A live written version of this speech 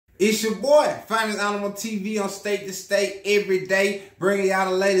It's your boy, Famous Animal TV on state to state every day, bringing y'all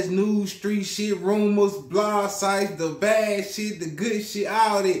the latest news, street shit, rumors, blog sites, the bad shit, the good shit,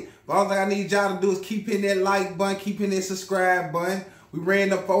 all that. But all I need y'all to do is keep hitting that like button, keep hitting that subscribe button. We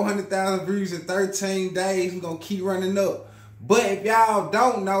ran up 400,000 views in 13 days. We're going to keep running up. But if y'all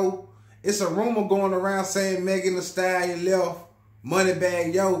don't know, it's a rumor going around saying Megantheestallion left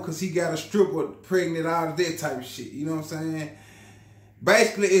Moneybagg because he got a stripper pregnant, all of that type of shit. You know what I'm saying?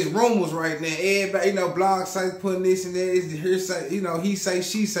 Basically, it's rumors right now. Everybody, blog sites putting this and that. It's the hearsay, he say,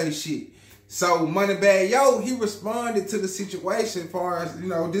 she say shit. So, Moneybagg, he responded to the situation as far as,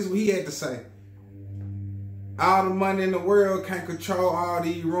 this is what he had to say. All the money in the world can't control all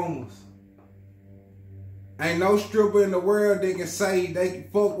these rumors. Ain't no stripper in the world that can say they can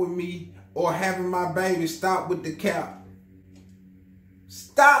fuck with me or having my baby. Stop with the cap.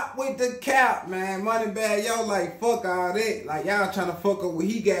 Stop with the cap, man. Moneybagg, like, fuck all that. Like, y'all trying to fuck up what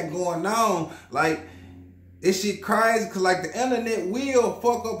he got going on. Like, this shit crazy, because, like, the internet will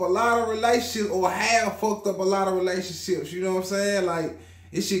fuck up a lot of relationships or have fucked up a lot of relationships. You know what I'm saying? Like,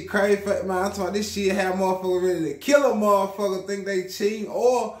 this shit crazy. Man, I'm talking about this shit have motherfuckers ready to kill a motherfucker, think they cheating,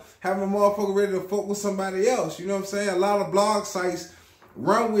 or have a motherfucker ready to fuck with somebody else. You know what I'm saying? A lot of blog sites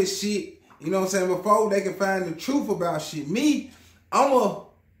run with shit, you know what I'm saying, before they can find the truth about shit. Me, I'ma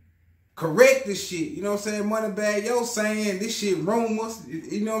correct this shit. You know what I'm saying? Moneybagg, saying this shit rumors.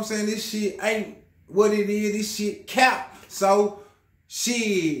 You know what I'm saying? This shit ain't what it is. This shit cap. So,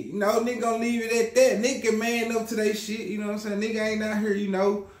 shit, nigga gonna leave it at that. Nigga man up to that shit. You know what I'm saying? Nigga ain't out here,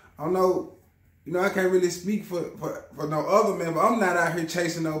 I don't know. I can't really speak for no other man, but I'm not out here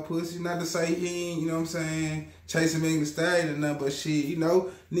chasing no pussy. Not to say he ain't, you know what I'm saying, chasing Megantheestallion or nothing, but shit,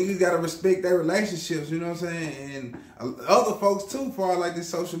 niggas gotta respect their relationships, you know what I'm saying? And other folks too, for like this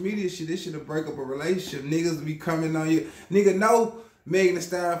social media shit, this shit'll break up a relationship. Niggas be coming on you. Nigga know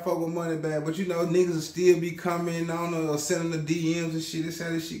Megantheestallion fuck with Moneybagg, but niggas will still be coming on or sending the DMs and shit. That's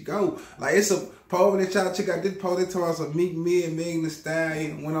how this shit go. Like, it's a poll that y'all check out. This poll that told us a Meek Mill and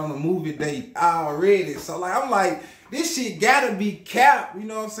Megantheestallion went on a movie date already. So, like, I'm like, this shit gotta be cap. You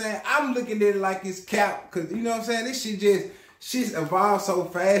know what I'm saying? I'm looking at it like it's cap. Cause, you know what I'm saying? This shit shit's evolved so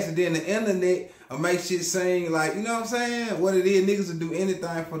fast, and then the internet will make shit seem like, you know what I'm saying? What it is, niggas will do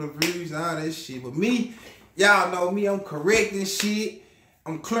anything for the views and all that shit. But me, y'all know me, I'm correcting shit.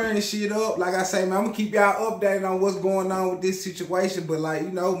 I'm clearing shit up. Like I say, man, I'm going to keep y'all updated on what's going on with this situation. But, like,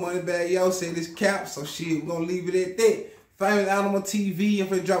 Moneybagg, said it's cap. So, shit, we're going to leave it at that. Famous Animal TV. I'm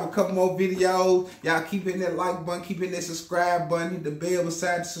finna drop a couple more videos. Y'all keep hitting that like button. Keep hitting that subscribe button. Hit the bell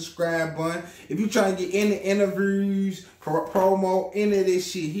beside the subscribe button. If you trying to get any interviews, promo, any of this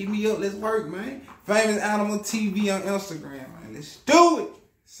shit, hit me up. Let's work, man. Famous Animal TV on Instagram, man. Let's do it.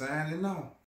 Signing off.